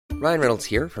Ryan Reynolds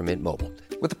here from Mint Mobile.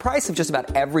 With the price of just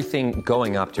about everything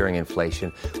going up during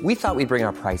inflation, we thought we'd bring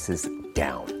our prices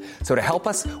down. So to help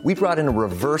us, we brought in a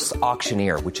reverse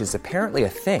auctioneer, which is apparently a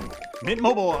thing. Mint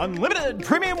Mobile Unlimited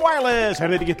Premium Wireless. How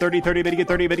to get 30, 30, bit to get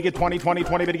 30, bit to get 20, 20,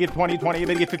 20, bit to get 20, 20,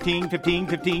 bit to get 15, 15,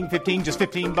 15, 15, just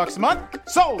 $15 a month?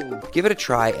 Sold! Give it a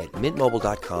try at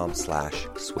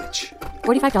mintmobile.com/switch.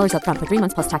 $45 up front for 3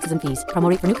 months plus taxes and fees. Promo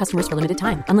rate for new customers for limited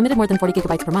time. Unlimited more than 40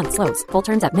 gigabytes per month. Slows full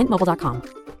terms at mintmobile.com.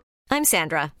 I'm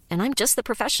Sandra, and I'm just the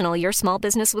professional your small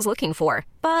business was looking for.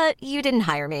 But you didn't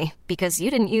hire me because you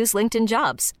didn't use LinkedIn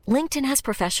Jobs. LinkedIn has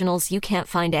professionals you can't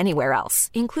find anywhere else,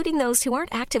 including those who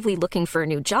aren't actively looking for a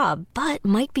new job, but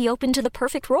might be open to the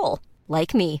perfect role,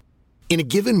 like me. In a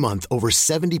given month, over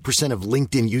 70% of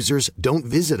LinkedIn users don't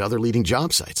visit other leading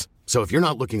job sites. So if you're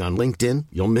not looking on LinkedIn,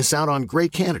 you'll miss out on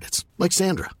great candidates like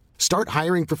Sandra. Start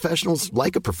hiring professionals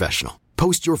like a professional.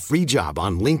 Post your free job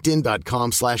on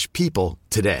linkedin.com/people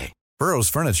today. Burrow's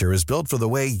furniture is built for the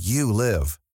way you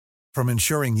live. From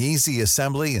ensuring easy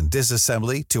assembly and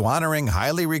disassembly to honoring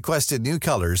highly requested new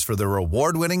colors for their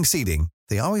award-winning seating,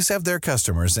 they always have their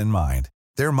customers in mind.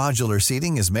 Their modular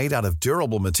seating is made out of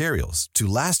durable materials to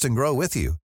last and grow with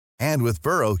you. And with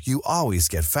Burrow, you always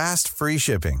get fast, free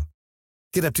shipping.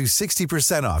 Get up to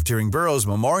 60% off during Burrow's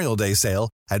Memorial Day sale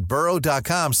at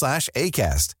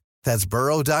burrow.com/ACAST. That's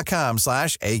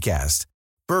burrow.com/ACAST.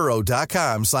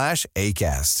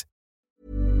 burrow.com/ACAST.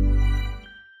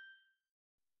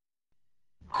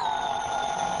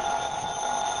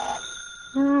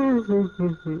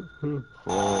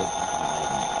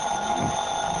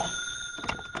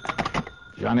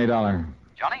 Johnny Dollar.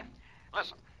 Johnny,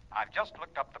 listen, I've just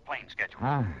looked up the plane schedule.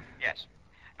 Huh? Yes.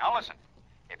 Now listen,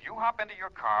 if you hop into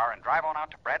your car and drive on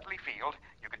out to Bradley Field,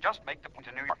 you can just make the plane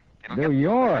to New York. New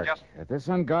York? At this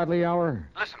ungodly hour?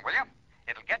 Listen, will you?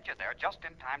 It'll get you there just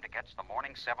in time to catch the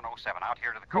morning 707 out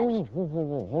here to the coast.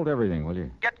 Whoa. Hold everything, will you?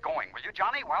 Get going, will you,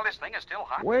 Johnny, while this thing is still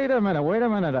hot? Wait a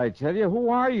minute, I tell you. Who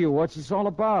are you? What's this all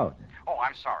about? Oh,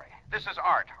 I'm sorry. This is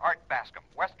Art Bascom,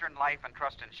 Western Life and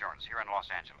Trust Insurance here in Los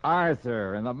Angeles.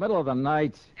 Arthur, in the middle of the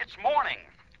night. It's morning.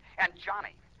 And,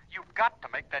 Johnny, you've got to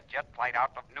make that jet flight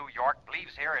out of New York.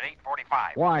 Leaves here at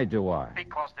 8:45. Why do I?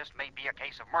 Because this may be a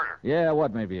case of murder. Yeah,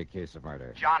 what may be a case of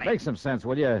murder? Johnny. Make some sense,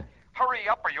 will you? Hurry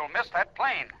up or you'll miss that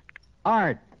plane.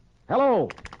 Art, hello.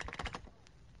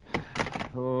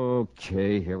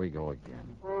 Okay, here we go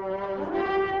again.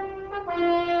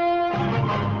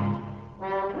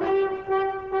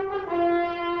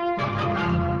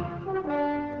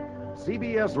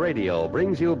 CBS Radio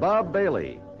brings you Bob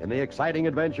Bailey in the exciting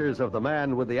adventures of the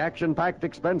man with the action-packed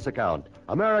expense account,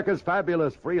 America's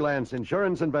fabulous freelance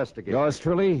insurance investigator. Yours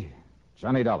truly,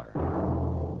 Johnny Dollar.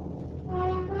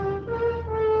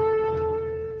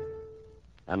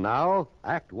 And now,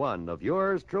 Act One of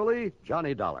yours truly,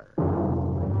 Johnny Dollar.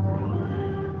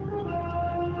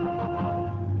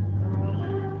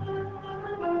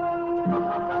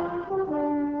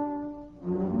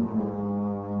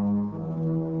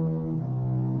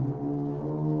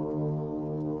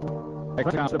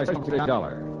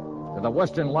 Dollar to the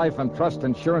Western Life and Trust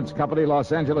Insurance Company,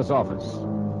 Los Angeles office.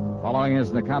 Following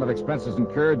is an account of expenses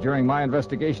incurred during my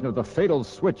investigation of the fatal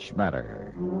switch matter.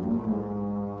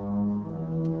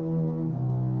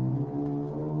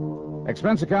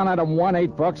 Expense account item 1,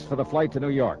 $8 for the flight to New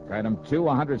York. Item 2,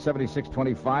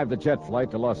 $176.25, the jet flight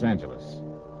to Los Angeles.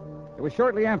 It was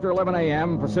shortly after 11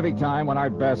 a.m. Pacific time when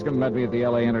Art Bascom met me at the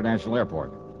L.A. International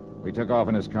Airport. We took off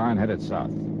in his car and headed south.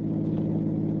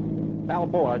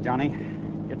 Balboa, Johnny.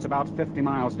 It's about 50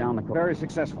 miles down the coast. Very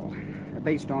successful.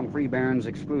 Based on Freebairn's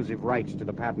exclusive rights to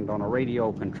the patent on a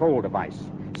radio control device.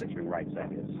 Issuing rights,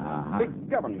 that is. Uh-huh. Big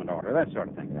government order, that sort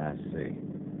of thing. I see.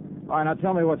 All right, now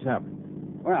tell me what's happened.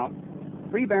 Well,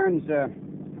 Freebairn's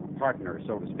partner,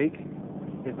 so to speak,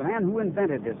 is the man who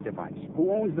invented this device,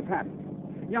 who owns the patent.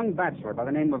 Young bachelor by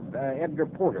the name of Edgar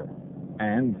Porter.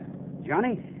 And?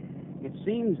 Johnny, it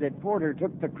seems that Porter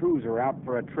took the cruiser out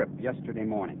for a trip yesterday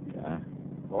morning. Yeah?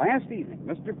 Last evening,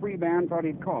 Mr. Freebairn thought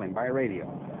he'd call him by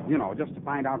radio. You know, just to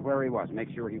find out where he was, make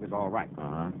sure he was all right.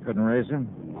 Uh-huh. Couldn't raise him?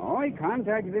 No, he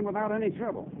contacted him without any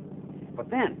trouble. But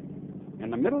then, in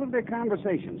the middle of their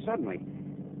conversation, suddenly...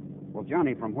 Well,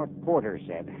 Johnny, from what Porter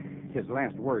said, his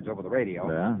last words over the radio...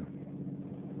 Yeah?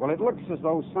 Well, it looks as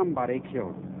though somebody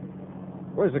killed him.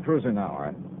 Where's the cruiser now,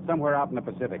 Art? Somewhere out in the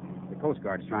Pacific. The Coast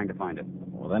Guard's trying to find it.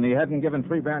 Well, then he hadn't given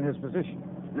Freebairn his position.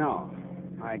 No.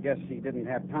 I guess he didn't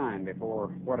have time before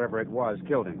whatever it was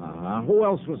killed him. Uh-huh. Who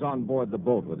else was on board the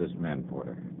boat with this man,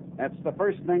 Porter? That's the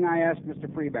first thing I asked Mr.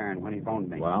 Freebairn when he phoned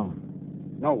me. Well?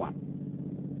 No one.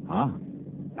 Huh?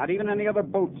 Not even any other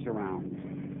boats around.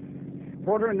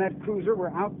 Porter and that cruiser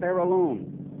were out there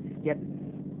alone. Yet,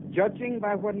 judging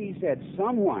by what he said,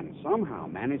 someone somehow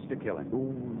managed to kill him.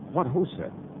 Who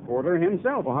said? Porter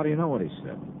himself. Well, how do you know what he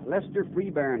said? Lester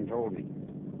Freebairn told me.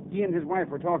 He and his wife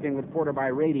were talking with Porter by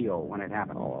radio when it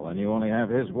happened. Oh, well, then you only have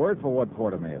his word for what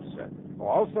Porter may have said.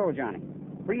 Also, Johnny,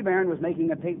 Freebairn was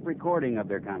making a tape recording of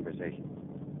their conversation.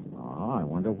 Oh, I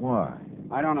wonder why.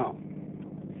 I don't know.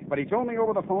 But he told me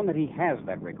over the phone that he has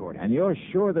that recording. And you're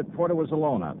sure that Porter was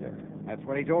alone out there? That's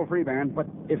what he told Freebairn. But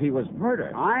if he was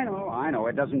murdered... I know.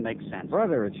 It doesn't make sense.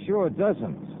 Brother, it sure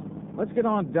doesn't. Let's get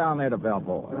on down there to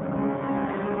Balboa.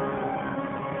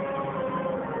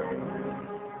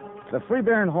 The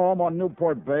Freebairn home on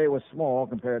Newport Bay was small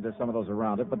compared to some of those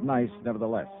around it, but nice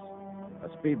nevertheless. A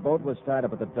speedboat was tied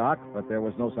up at the dock, but there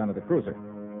was no sign of the cruiser.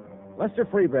 Lester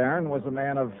Freebairn was a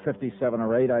man of 57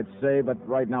 or 8, I'd say, but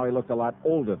right now he looked a lot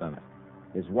older than it.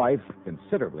 His wife,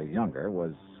 considerably younger,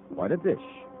 was quite a dish.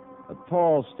 A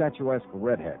tall, statuesque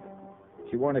redhead.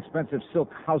 She wore an expensive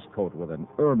silk housecoat with an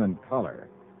ermine collar.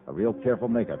 A real careful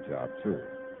makeup job, too.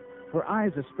 Her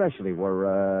eyes especially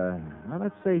were,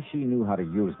 let's say she knew how to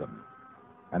use them.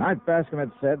 And Art Bascom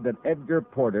had said that Edgar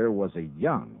Porter was a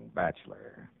young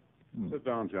bachelor. Sit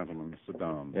down, gentlemen. Sit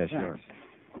down. Yeah, sure.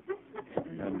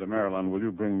 And, Marilyn, will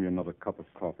you bring me another cup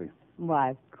of coffee?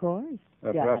 Why, of course.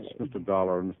 Perhaps Mr.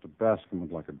 Dollar and Mr. Bascom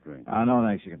would like a drink. No,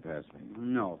 thanks. You can pass me.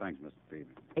 No, thanks, Mr. Peavy.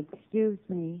 Excuse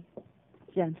me,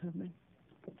 gentlemen.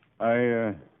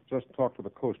 I just talked to the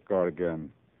Coast Guard again.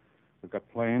 We've got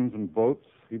planes and boats,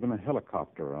 even a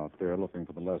helicopter out there looking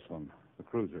for the Leslin, the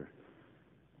cruiser.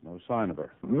 No sign of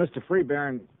her. Mr.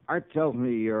 Freebairn, Art tells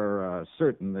me you're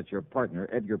certain that your partner,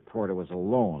 Edgar Porter, was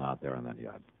alone out there on that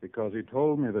yacht. Because he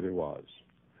told me that he was.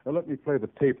 Now, let me play the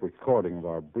tape recording of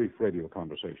our brief radio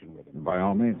conversation with him. By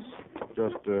all means.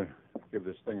 Just give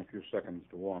this thing a few seconds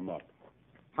to warm up.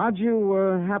 How'd you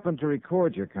happen to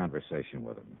record your conversation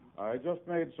with him? I just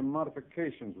made some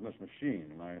modifications in this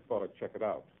machine, and I thought I'd check it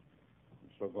out. I'm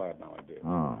so glad now I did.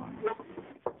 Oh.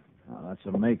 Now, that's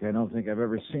a make I don't think I've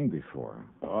ever seen before.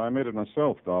 Oh, I made it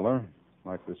myself, Dollar.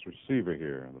 Like this receiver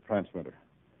here, the transmitter.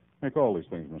 Make all these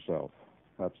things myself.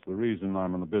 That's the reason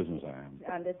I'm in the business I am.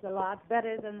 And it's a lot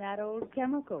better than that old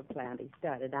chemical plant he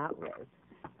started out with.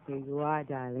 Here you are,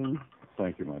 darling.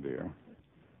 Thank you, my dear.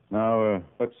 Now,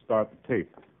 let's start the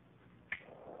tape.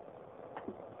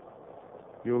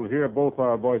 You'll hear both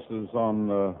our voices on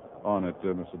it,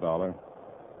 Mr. Dollar.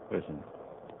 Listen.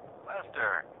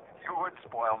 Lester, you would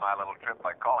spoil my little trip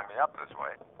by calling me up this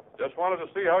way. Just wanted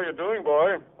to see how you're doing,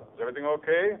 boy. Is everything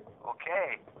okay?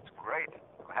 Okay. It's great.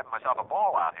 I'm having myself a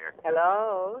ball out here.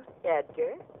 Hello,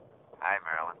 Edgar. Hi,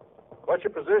 Marilyn. What's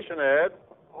your position, Ed?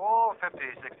 Oh, 50,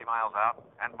 60 miles out.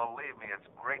 And believe me, it's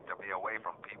great to be away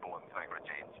from people and things for a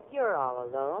change. You're all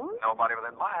alone? Nobody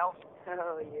within miles.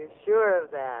 Oh, you're sure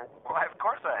of that? Why, of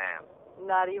course I am.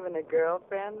 Not even a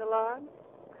girlfriend along?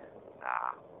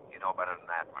 Nah, you know better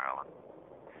than that, Marilyn.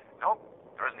 Nope,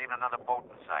 there isn't even another boat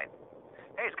in sight.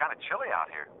 Hey, it's kind of chilly out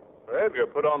here. Edgar,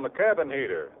 put on the cabin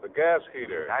heater, the gas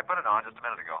heater. I put it on just a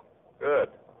minute ago. Good.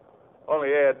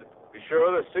 Only, Ed, be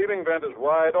sure the ceiling vent is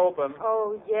wide open.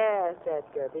 Oh, yes,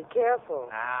 Edgar. Be careful.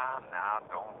 Now,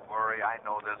 don't worry. I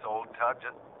know this old tub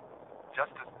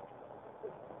just as...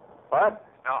 What?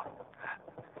 No.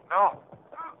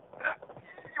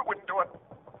 You wouldn't do it.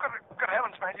 Good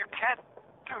heavens, man, you can't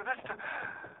do this to...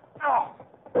 No.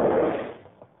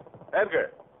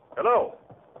 Edgar, hello.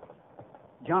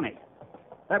 Johnny,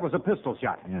 that was a pistol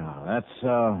shot. Yeah, that's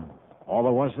all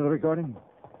there was to the recording?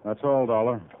 That's all,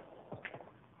 Dollar.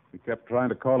 We kept trying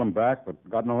to call him back, but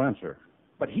got no answer.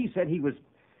 But he said he was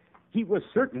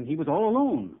certain he was all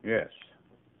alone. Yes.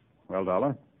 Well,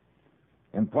 Dollar?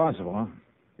 Impossible, huh?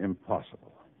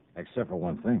 Impossible. Except for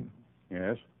one thing.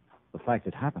 Yes? The fact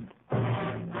it happened.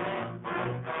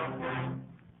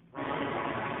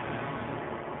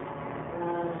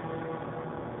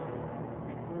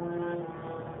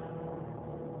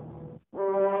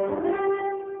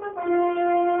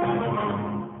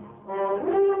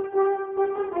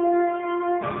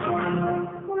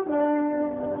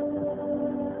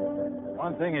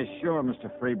 One thing is sure, Mr.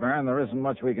 Freebairn, there isn't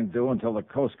much we can do until the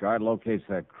Coast Guard locates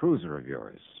that cruiser of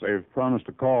yours. They've promised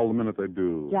to call the minute they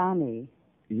do. Johnny.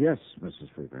 Yes, Mrs.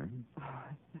 Freebairn. Oh,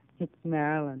 it's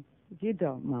Marilyn, if you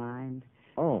don't mind.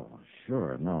 Oh,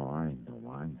 sure. No, I don't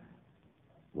mind.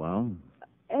 Well?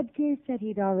 Edgar said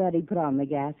he'd already put on the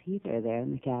gas heater there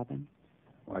in the cabin.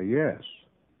 Why, yes.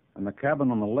 And the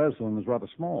cabin on the Leslin is rather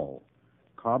small.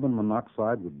 Carbon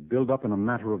monoxide would build up in a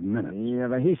matter of minutes. Yeah,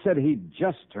 but he said he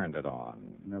just turned it on.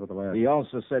 Nevertheless... He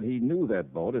also said he knew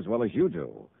that boat as well as you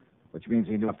do, which means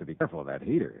he knew to be careful of that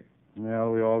heater.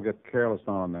 Well, we all get careless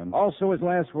now and then. Also, his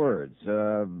last words.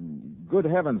 Good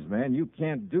heavens, man, you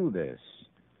can't do this.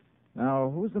 Now,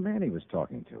 who's the man he was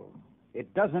talking to?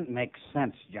 It doesn't make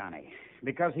sense, Johnny,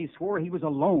 because he swore he was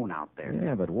alone out there.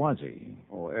 Yeah, but was he?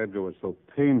 Oh, Edgar was so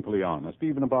painfully honest,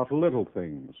 even about little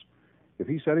things. If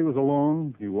he said he was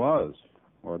alone, he was.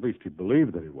 Or at least he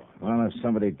believed that he was. Well, if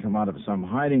somebody had come out of some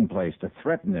hiding place to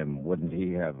threaten him, wouldn't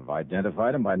he have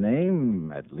identified him by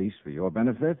name, at least for your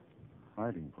benefit?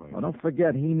 Hiding place? Well, don't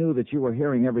forget, he knew that you were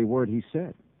hearing every word he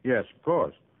said. Yes, of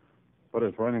course. But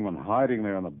as for anyone hiding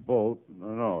there on the boat,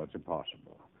 no, it's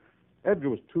impossible.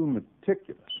 Edgar was too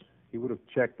meticulous. He would have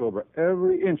checked over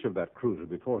every inch of that cruiser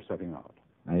before setting out.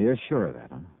 Now, you're sure of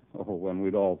that, huh? Oh, when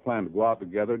we'd all planned to go out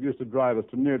together, it used to drive us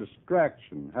to near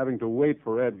distraction, having to wait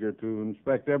for Edgar to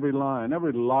inspect every line,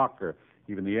 every locker,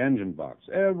 even the engine box,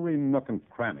 every nook and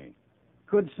cranny.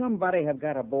 Could somebody have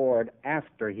got aboard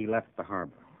after he left the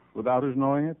harbor? Without his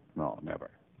knowing it? No,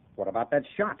 never. What about that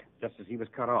shot, just as he was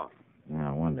cut off? Yeah,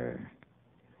 I wonder.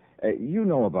 You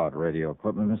know about radio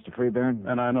equipment, Mr. Freeburn?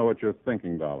 And I know what you're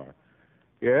thinking, Dollar.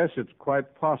 Yes, it's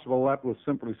quite possible that was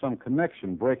simply some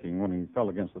connection breaking when he fell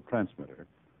against the transmitter.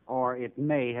 Or it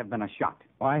may have been a shot.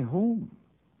 By whom?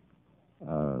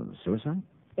 Suicide?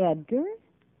 Edgar?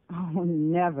 Oh,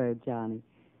 never, Johnny.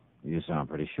 You sound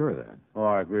pretty sure of that. Oh,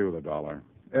 I agree with the Dollar.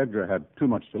 Edgar had too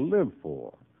much to live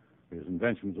for. His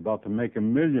invention was about to make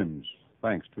him millions,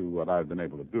 thanks to what I've been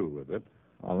able to do with it.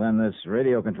 Well, then this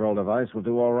radio control device will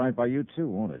do all right by you, too,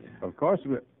 won't it? Of course it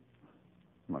will.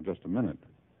 Now, just a minute.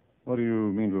 What do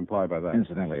you mean to imply by that?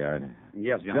 Incidentally, Art.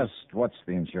 Yes, Johnny. Just what's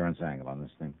the insurance angle on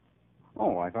this thing?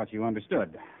 Oh, I thought you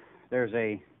understood. There's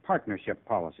a partnership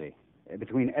policy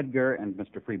between Edgar and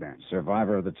Mr. Freeburn.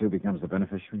 Survivor of the two becomes the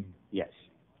beneficiary? Yes.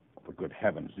 For good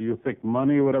heavens, do you think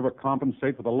money would ever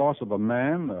compensate for the loss of a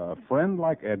man, a friend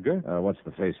like Edgar? What's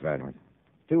the face value?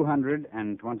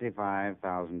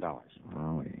 $225,000.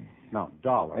 Oh, Now,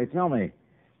 Dollar. Hey, tell me,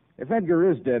 if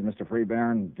Edgar is dead, Mr.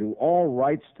 Freeburn, do all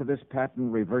rights to this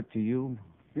patent revert to you?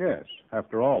 Yes.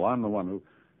 After all, I'm the one who...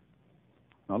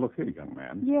 Now, look here, young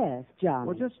man. Yes, Johnny.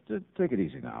 Well, just take it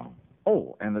easy now.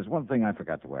 Oh, and there's one thing I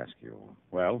forgot to ask you.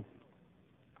 Well?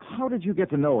 How did you get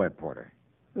to know Ed Porter?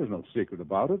 There's no secret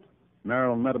about it.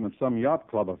 Marilyn met him at some yacht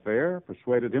club affair,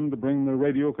 persuaded him to bring the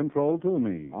radio control to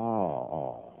me.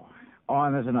 Oh,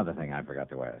 and there's another thing I forgot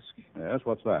to ask. Yes,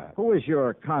 what's that? Who is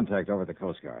your contact over at the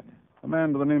Coast Guard? A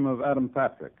man by the name of Adam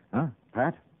Patrick. Huh?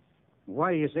 Pat?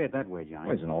 Why do you say it that way, Johnny?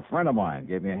 Well, he's an old friend of mine.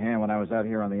 Gave me a hand when I was out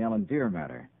here on the Ellen Deer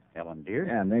matter. Ellen Deer?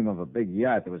 Yeah, name of a big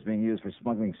yacht that was being used for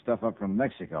smuggling stuff up from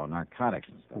Mexico, narcotics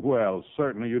and stuff. Well,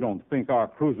 certainly you don't think our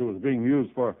cruiser was being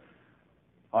used for...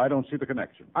 I don't see the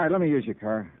connection. All right, let me use your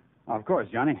car. Of course,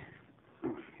 Johnny.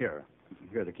 Here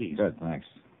are the keys. Good, thanks.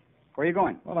 Where are you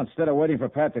going? Well, instead of waiting for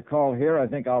Pat to call here, I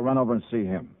think I'll run over and see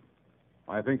him.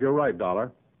 I think you're right,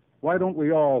 Dollar. Why don't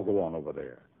we all go on over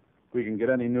there? We can get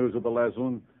any news of the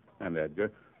Leslin and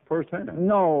Edgar firsthand.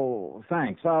 No,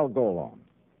 thanks. I'll go alone.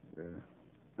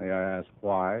 May I ask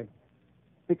why?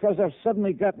 Because I've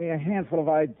suddenly got me a handful of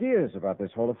ideas about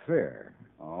this whole affair.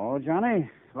 Oh, Johnny?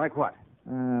 Like what? I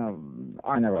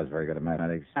never was very good at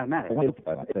mathematics. Mathematics?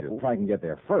 If I can get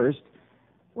there first,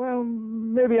 well,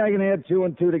 maybe I can add 2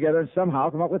 and 2 together and somehow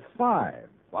come up with 5.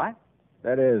 What?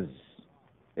 That is,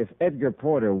 if Edgar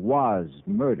Porter was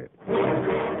murdered.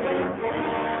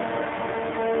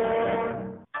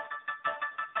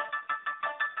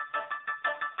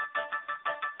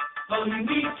 All you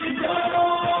need to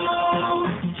know,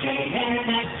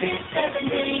 KNX is 7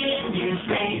 million News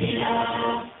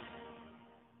Radio.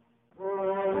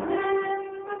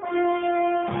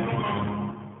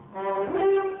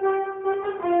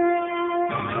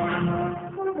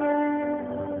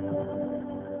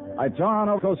 I tore on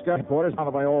over Coast Guard quarters. Now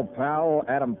that my old pal,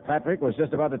 Adam Patrick, was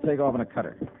just about to take off in a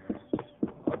cutter.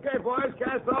 Okay, boys,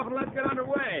 cast off and let's get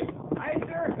underway. Aye,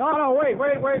 sir. No, wait.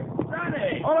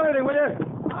 Johnny! Hold everything, will you?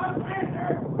 Oh,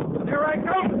 sir. Here I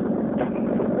come.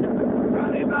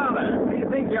 Johnny Dollar, who do you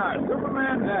think you are,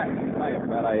 Superman? Hiya,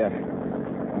 Pat. I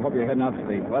hope you're heading out to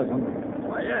the Leslin.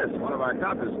 Why, yes. One of our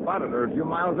coppers spotted her a few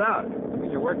miles out.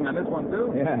 You're working on this one,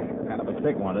 too? Yeah, kind of a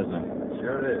thick one, isn't it?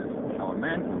 Sure it is. Now, a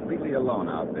man completely alone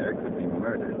out there could be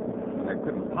murdered. There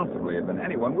couldn't possibly have been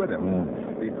anyone with him.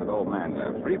 At least with old man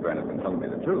Freeburn has been telling me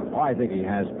the truth. Oh, I think he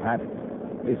has, Pat.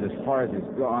 At least as far as he's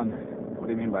gone. What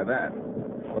do you mean by that?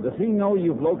 Well, does he know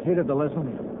you've located the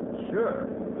Leslin? Sure.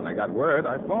 When I got word,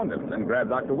 I phoned him, then grabbed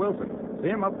Dr. Wilson. See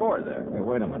him up board there. Hey,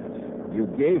 wait a minute. You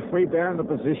gave Freeburn the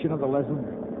position of the Leslin?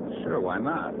 Sure, why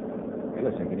not? Hey,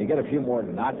 listen, can you get a few more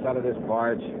knots out of this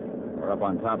barge? We're up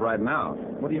on top right now.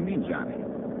 What do you mean, Johnny?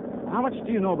 How much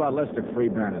do you know about Lester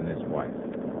Freeburn and his wife?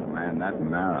 man, that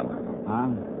Marilyn. Huh?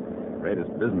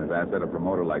 Greatest business asset a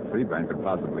promoter like Freeburn could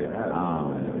possibly have.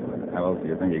 Oh, How else do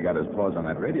you think he got his paws on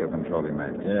that radio control he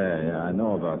makes? yeah, I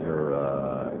know about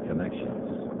her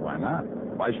connections. Why not?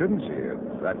 Why shouldn't she?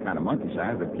 It's that kind of monkey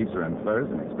shines that keeps her in furs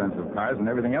and expensive cars and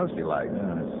everything else she likes.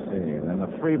 Yeah, I see. Then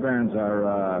the Freeburns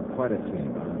are quite a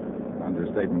team, huh?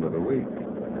 Understatement of the week.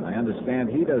 And I understand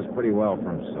he does pretty well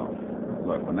for himself.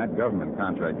 Look, when that government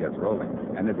contract gets rolling,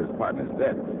 and if his partner's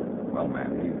dead, well,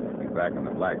 man, he'll be back in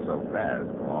the black so fast.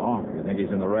 Oh, you think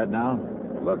he's in the red now?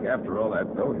 Look, after all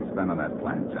that dough he spent on that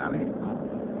plant, Johnny.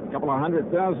 A couple of $100,000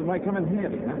 might come in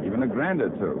handy, huh? Even $1,000 or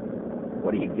two.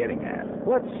 What are you getting at?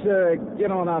 Let's get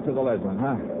on out to the Leslin,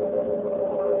 huh?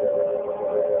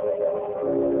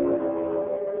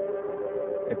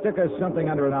 It took us something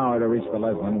under an hour to reach the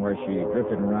Leslin, where she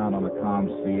drifted around on the calm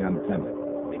sea untended.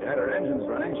 If she'd had her engines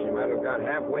running, she might have got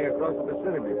halfway across the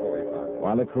Pacific before we found her.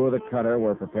 While the crew of the cutter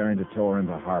were preparing to tow her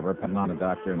into harbor, Penelon, the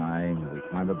doctor, and we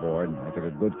climbed aboard. I took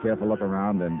a good, careful look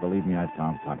around, and believe me, I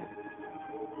found plenty.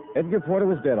 Edgar Porter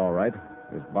was dead, all right.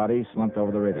 His body slumped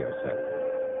over the radio set.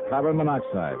 Carbon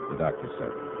monoxide, the doctor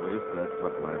said. At least that's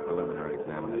what my preliminary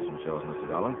examination shows, Mr.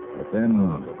 Dollar. But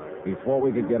then, before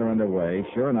we could get her underway,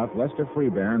 sure enough, Lester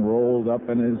Freeburn rolled up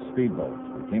in his speedboat.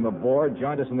 He came aboard,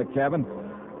 joined us in the cabin,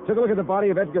 took a look at the body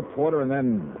of Edgar Porter, and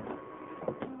then...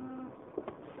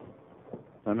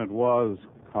 Then it was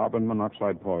carbon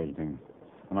monoxide poisoning.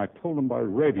 And I told him by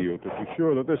radio to be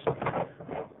sure that this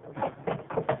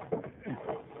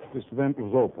vent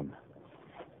was open.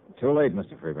 Too late,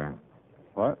 Mr. Freeburn.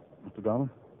 What, Mr. Dollar?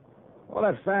 Well,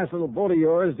 that fast little boat of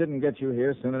yours didn't get you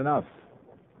here soon enough.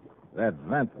 That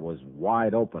vent was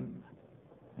wide open.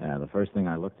 Yeah, the first thing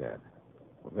I looked at.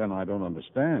 Well, then I don't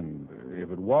understand.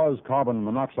 If it was carbon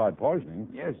monoxide poisoning...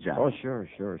 Yes, John. Oh, sure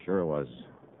it was.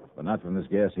 But not from this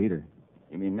gas heater.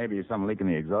 You mean maybe some leak in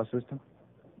the exhaust system?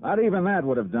 Not even that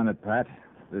would have done it, Pat.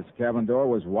 This cabin door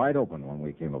was wide open when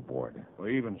we came aboard. Well,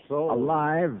 even so...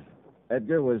 Alive,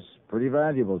 Edgar was pretty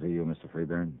valuable to you, Mr.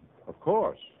 Freeburn. Of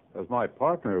course. As my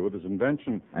partner with his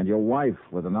invention. And your wife,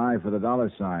 with an eye for the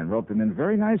dollar sign, roped him in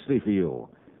very nicely for you.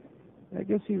 I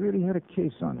guess he really had a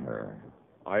case on her.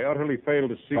 I utterly failed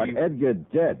to see... But Edgar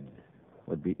dead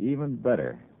would be even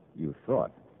better, you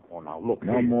thought. Oh, now, look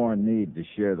No here. more need to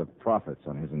share the profits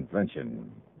on his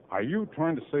invention. Are you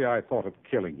trying to say I thought of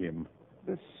killing him?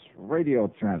 This radio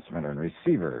transmitter and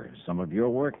receiver, some of your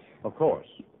work? Of course.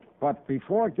 But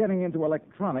before getting into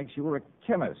electronics, you were a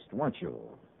chemist, weren't you?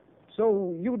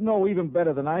 So you'd know even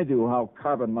better than I do how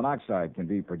carbon monoxide can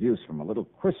be produced from a little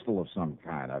crystal of some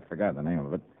kind. I've forgotten the name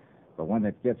of it. But when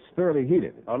it gets thoroughly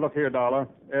heated... Now, look here, Dollar.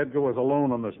 Edgar was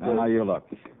alone on this boat. Now, you look.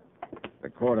 The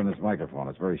cord on his microphone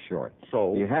is very short.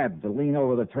 So? He had to lean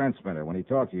over the transmitter when he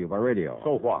talked to you by radio.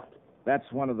 So what? That's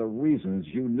one of the reasons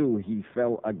you knew he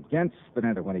fell against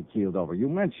Spinetta when he keeled over. You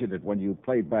mentioned it when you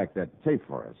played back that tape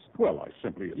for us. Well, I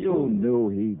simply assumed... You knew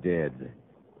he did.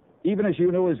 Even as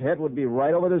you knew his head would be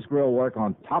right over this grill work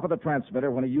on top of the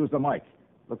transmitter when he used the mic.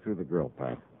 Look through the grill,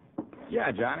 Pat.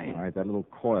 Yeah, Johnny. All right, that little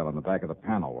coil on the back of the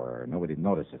panel where nobody'd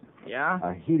notice it. Yeah?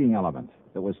 A heating element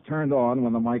that was turned on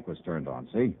when the mic was turned on,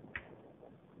 see?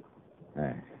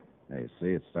 There, you see,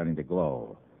 it's starting to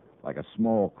glow, like a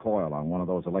small coil on one of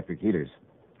those electric heaters.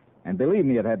 And believe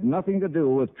me, it had nothing to do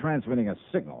with transmitting a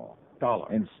signal.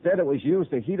 Dollar. Instead, it was used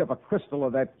to heat up a crystal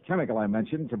of that chemical I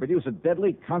mentioned to produce a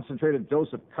deadly concentrated dose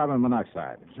of carbon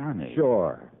monoxide. Johnny.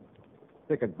 Sure.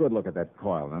 Take a good look at that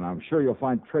coil, and I'm sure you'll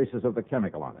find traces of the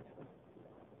chemical on it.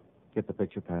 Get the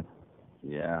picture, Pat?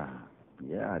 Yeah,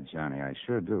 Johnny, I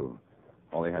sure do.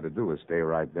 All he had to do was stay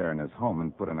right there in his home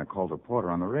and put in a call to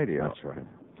Porter on the radio. That's right.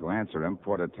 To answer him,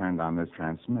 Porter turned on this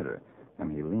transmitter,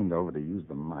 and he leaned over to use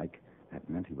the mic. That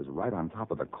meant he was right on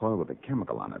top of the coil with the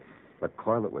chemical on it. The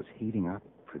coil that was heating up,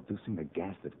 producing the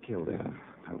gas that killed him.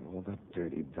 Oh, that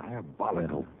dirty,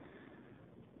 diabolical...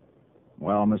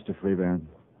 Well, Mr. Freeburn?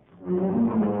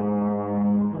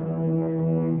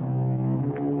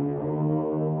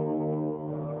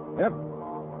 Yep.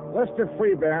 Lester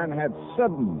Freeburn had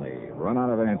suddenly run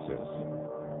out of answers.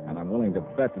 And I'm willing to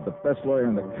bet that the best lawyer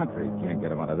in the country can't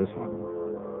get him out of this one.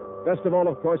 Best of all,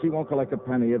 of course, he won't collect a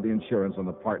penny of the insurance on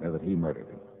the partner that he murdered.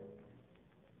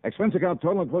 Expense account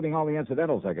total, including all the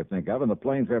incidentals I could think of, and the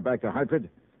plane fare back to Hartford,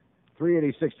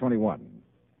 $386.21.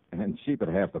 And cheap at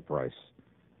half the price.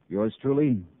 Yours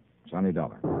truly, Johnny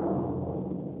Dollar.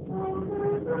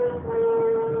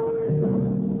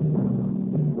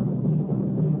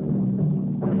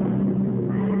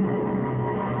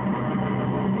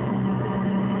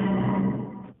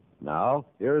 Now,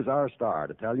 here's our star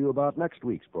to tell you about next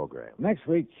week's program. Next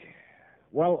week,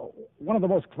 Well, one of the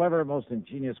most clever, most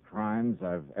ingenious crimes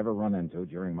I've ever run into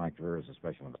during my career as a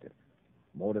special investigator.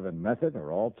 Motive and method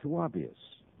are all too obvious.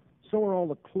 So are all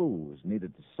the clues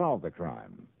needed to solve the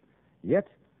crime. Yet,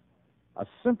 a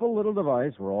simple little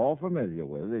device we're all familiar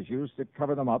with is used to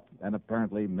cover them up and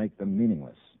apparently make them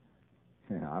meaningless.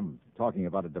 Yeah, I'm talking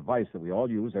about a device that we all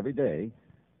use every day.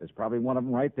 There's probably one of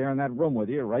them right there in that room with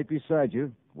you, right beside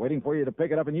you, waiting for you to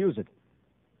pick it up and use it.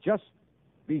 Just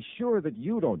be sure that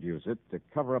you don't use it to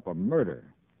cover up a murder.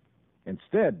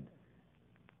 Instead,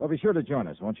 well, be sure to join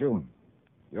us, won't you?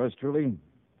 Yours truly,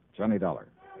 Johnny Dollar.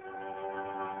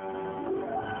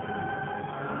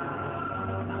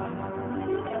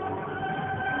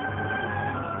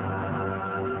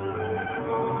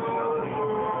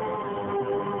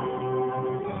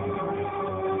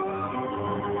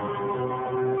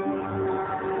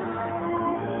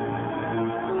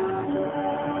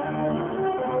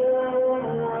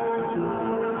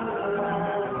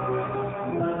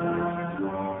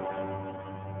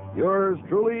 Yours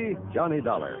truly, Johnny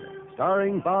Dollar,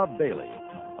 starring Bob Bailey,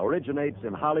 originates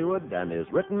in Hollywood and is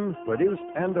written, produced,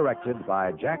 and directed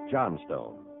by Jack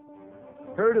Johnstone.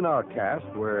 Heard in our cast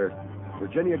were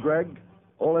Virginia Gregg,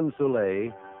 Olin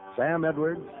Soule, Sam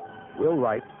Edwards, Will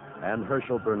Wright, and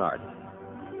Herschel Bernard.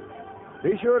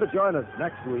 Be sure to join us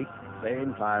next week,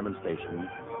 same time and station,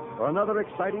 for another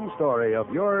exciting story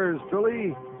of yours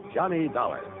truly, Johnny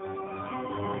Dollar.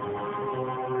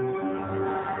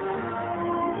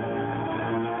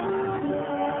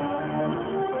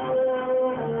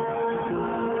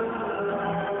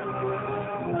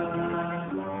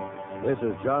 This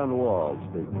is John Wall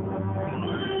speaking.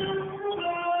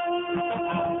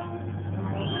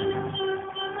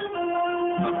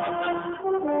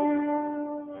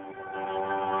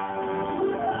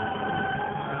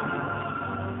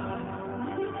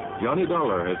 Johnny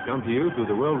Dollar has come to you through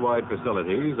the worldwide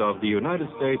facilities of the United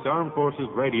States Armed Forces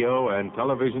Radio and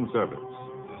Television Service.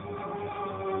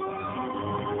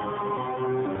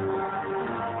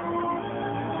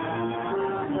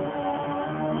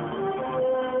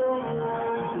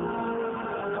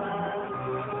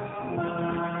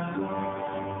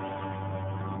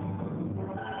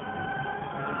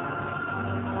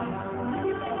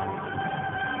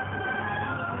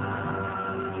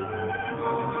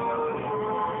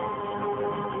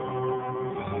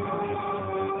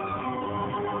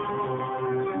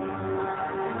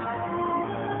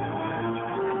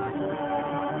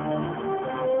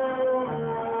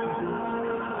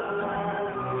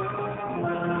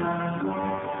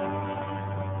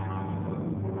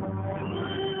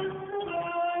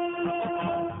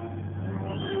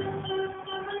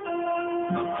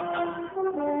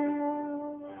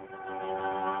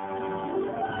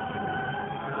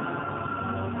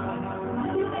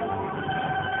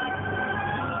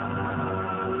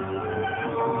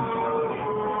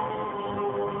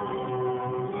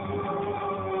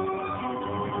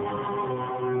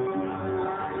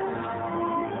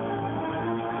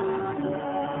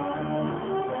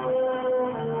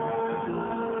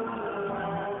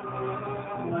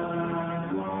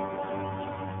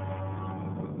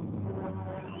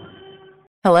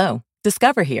 Hello,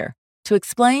 Discover here to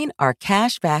explain our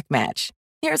cash back match.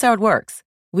 Here's how it works.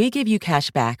 We give you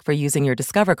cash back for using your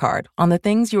Discover card on the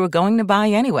things you were going to buy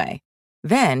anyway.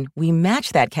 Then we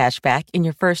match that cash back in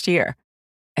your first year.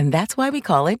 And that's why we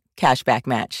call it Cashback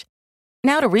Match.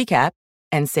 Now to recap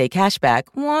and say cashback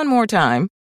one more time.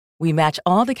 We match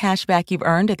all the cash back you've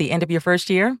earned at the end of your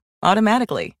first year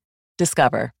automatically.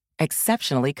 Discover.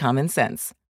 Exceptionally common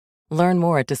sense. Learn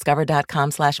more at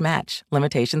discover.com/match.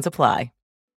 Limitations apply.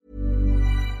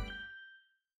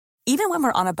 Even when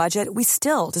we're on a budget, we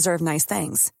still deserve nice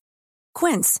things.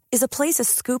 Quince is a place to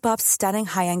scoop up stunning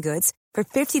high-end goods for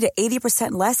 50 to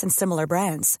 80% less than similar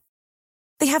brands.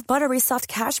 They have buttery soft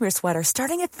cashmere sweaters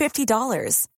starting at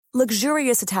 $50,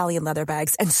 luxurious Italian leather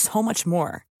bags, and so much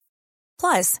more.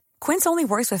 Plus, Quince only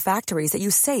works with factories that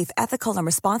use safe, ethical, and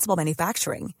responsible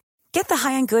manufacturing. Get the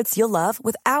high-end goods you'll love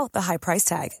without the high price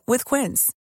tag with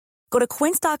Quince. Go to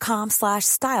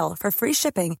quince.com/style for free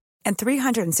shipping and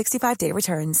 365-day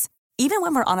returns. Even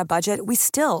when we're on a budget, we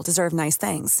still deserve nice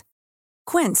things.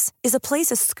 Quince is a place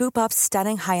to scoop up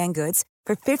stunning high-end goods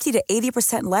for 50 to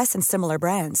 80% less than similar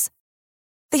brands.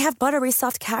 They have buttery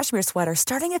soft cashmere sweaters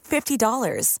starting at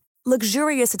 $50,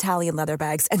 luxurious Italian leather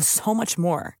bags, and so much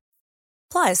more.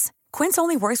 Plus, Quince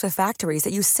only works with factories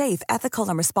that use safe, ethical,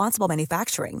 and responsible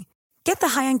manufacturing. Get the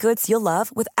high-end goods you'll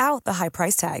love without the high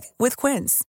price tag with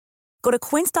Quince. Go to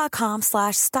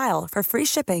quince.com/style for free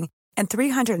shipping and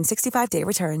 365-day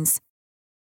returns.